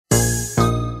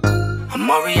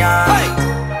Omarion. Hey.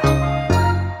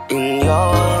 In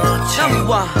your Tell me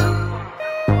why.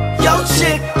 Yo,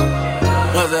 chick.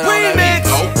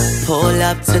 Remix. Pull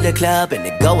up to the club and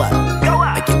it go up.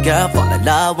 Make your girl fall in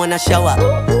love when I show up.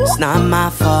 It's not my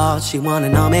fault, she wanna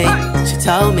know me. She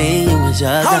told me you was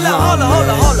just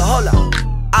Hold up.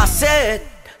 I said,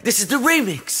 this is the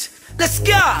remix. Let's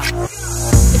go.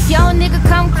 If your nigga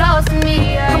come close to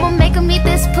me, I'ma make him eat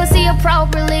this pussy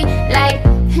appropriately. Like,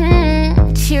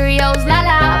 Cheerios, la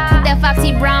la. Put that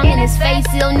Foxy Brown in his face,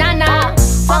 ill nah nah.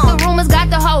 Fuck the rumors, got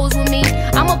the hoes with me.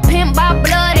 I'm a pimp by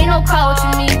blood, ain't no coach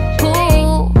in me.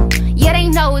 Ooh, yeah, they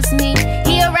know it's me.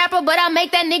 He a rapper, but I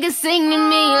make that nigga sing to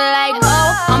me. Like,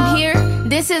 oh, I'm here,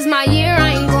 this is my year.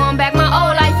 I ain't going back, my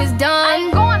old life is done. I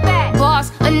ain't going back.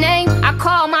 Boss, a name, I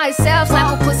call myself.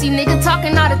 Slap a pussy nigga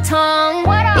talking out of tongue.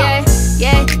 What up?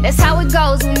 Yeah, that's how it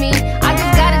goes with me. I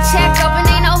just got a check up and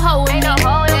ain't no hoe in me.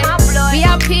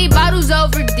 VIP bottles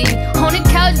over D. On the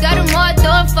couch, got them all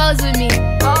throwing foes with me.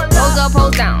 Pose up,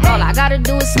 pose down, all I gotta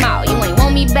do is smile. You ain't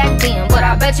want me back then, but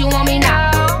I bet you want me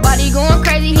now. Body going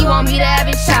crazy, he want me to have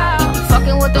his child. You be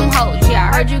fucking with them hoes, yeah,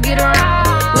 I heard you get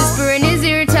around. Whisper in his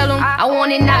ear, tell him I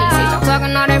want it now. You say stop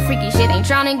talking all that freaky shit, ain't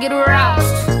tryna get aroused.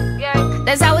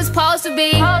 That's how it's supposed to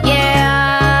be,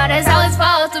 yeah. That's how it's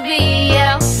supposed to be,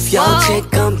 yeah. If your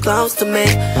chick come close to me,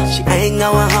 she ain't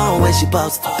going home when she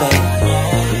supposed to pay.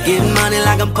 I'm getting money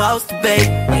like I'm supposed to be.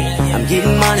 I'm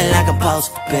getting money like I'm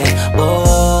supposed to be.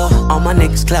 Oh, all my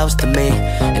niggas close to me,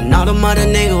 and all the mother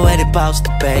niggas where they supposed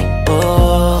to be.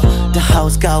 Oh, the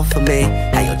hoes go for me.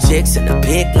 Now your chicks in the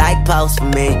pic like post for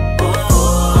me.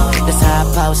 Oh, that's how I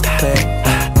supposed to be.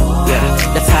 Yeah,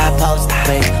 that's how I supposed to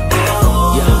be.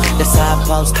 Yeah, that's how I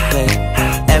supposed to be.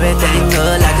 Everything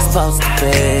good like it's supposed to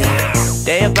be.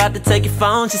 They about to take your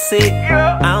phone, you see.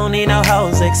 I don't need no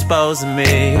hoes exposing me.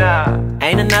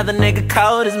 Ain't another nigga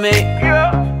cold as me.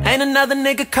 Ain't another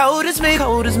nigga cold as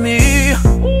me.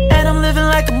 And I'm living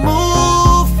like a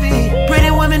movie.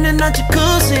 Pretty women in a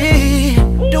jacuzzi.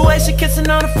 The way she kissing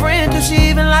on a friend, do she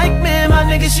even like me? My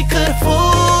nigga, she could've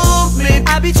fooled me.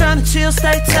 I be trying to chill,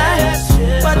 stay tight,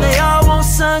 but they all want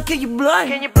sun, can you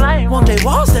blame? Want they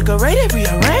walls decorated,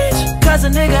 rearranged? Cause a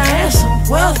nigga handsome,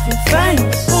 wealthy,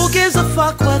 famous. Who gives a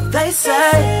fuck what they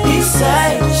say? He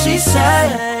say, she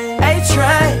say, hey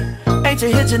Trey, ain't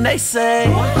you hitching, they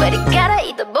say. But he gotta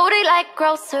eat the booty like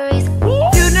groceries.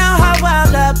 You know how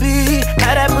wild I be.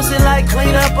 Had that pussy like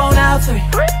clean up on aisle 3.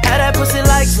 Had that pussy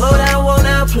like slow down, whoa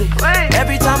down please.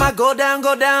 Every time I go down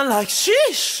like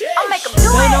sheesh. I'll make him do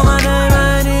They it. know my name,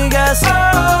 I ain't even got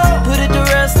some. Put it to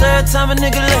rest every time a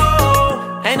nigga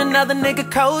late. Ain't another nigga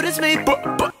cold as me.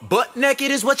 Butt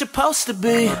naked is what you're supposed to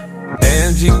be.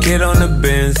 AMG kid on the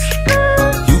Benz.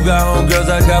 You got homegirls,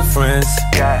 I got friends.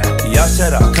 Y'all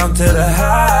shut up, come to the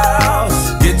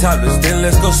house. Get topless, then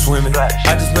let's go swimming. I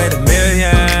just made $1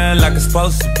 million like it's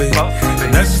supposed to be.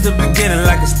 And that's just the beginning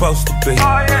like it's supposed to be.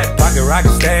 Pocket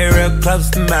rocket, stay real close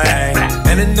to me.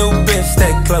 And a new bitch,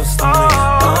 stay close to me.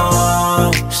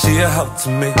 Oh, she a hoe to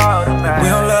me. We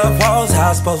don't love hoes,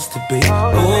 how it's supposed to be.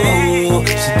 Ooh,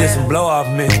 she did some blow off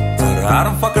me. Told her I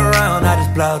don't fuck around, I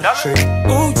just blow the tree.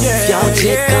 Ooh, yeah. If your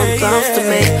chick come close to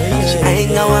me, she ain't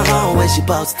going home when she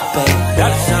supposed to pay.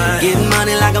 I'm getting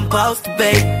money like I'm supposed to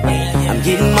be. I'm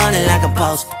getting money like I'm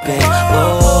supposed to be.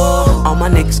 Oh, all my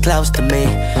niggas close to me,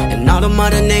 and all the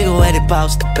mother niggas where they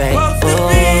supposed to be. Oh,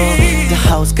 the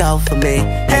hoes go for me,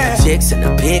 and the chicks in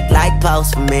the pic like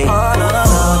post for me.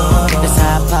 Oh, that's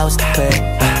how I supposed to be.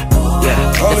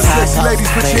 Yeah, all the sexy ladies,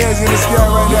 put your hands in the sky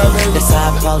right now, baby. That's how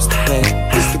I'm supposed to be.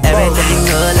 Everything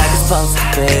good like it's supposed to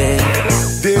be.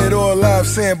 Dead or alive,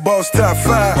 saying boss top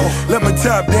 5. Let my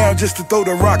top down just to throw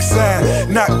the rock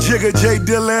sign. Knock Jigga, J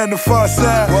Dilla, and the far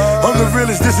side. I'm the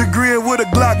realest, disagreeing with a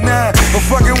Glock 9. I'm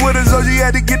fucking with her, so she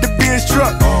had to get the Benz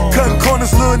truck. Cutting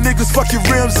corners, little niggas, fuck your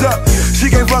rims up. She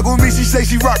can't fuck with me, she say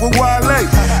she rock with Wale.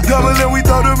 Double and we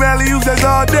throw the alley-oops, that's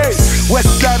all day.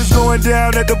 West side is going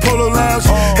down at the Polo Lounge.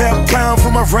 Half pound for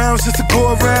my rounds just to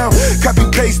go around. Copy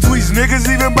paste tweets, niggas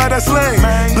even by that slang.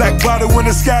 Black bottle when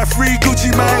the sky free, Gucci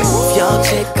man. If your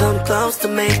chick come close to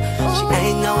me, she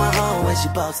ain't going home when she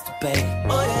supposed to pay.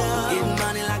 I'm getting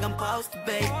money like I'm supposed to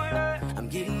be. I'm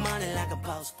getting money like I'm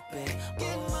supposed to be.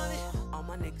 Oh, all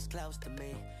my niggas close to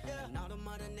me, and all the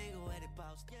mother niggas where they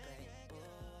supposed to be.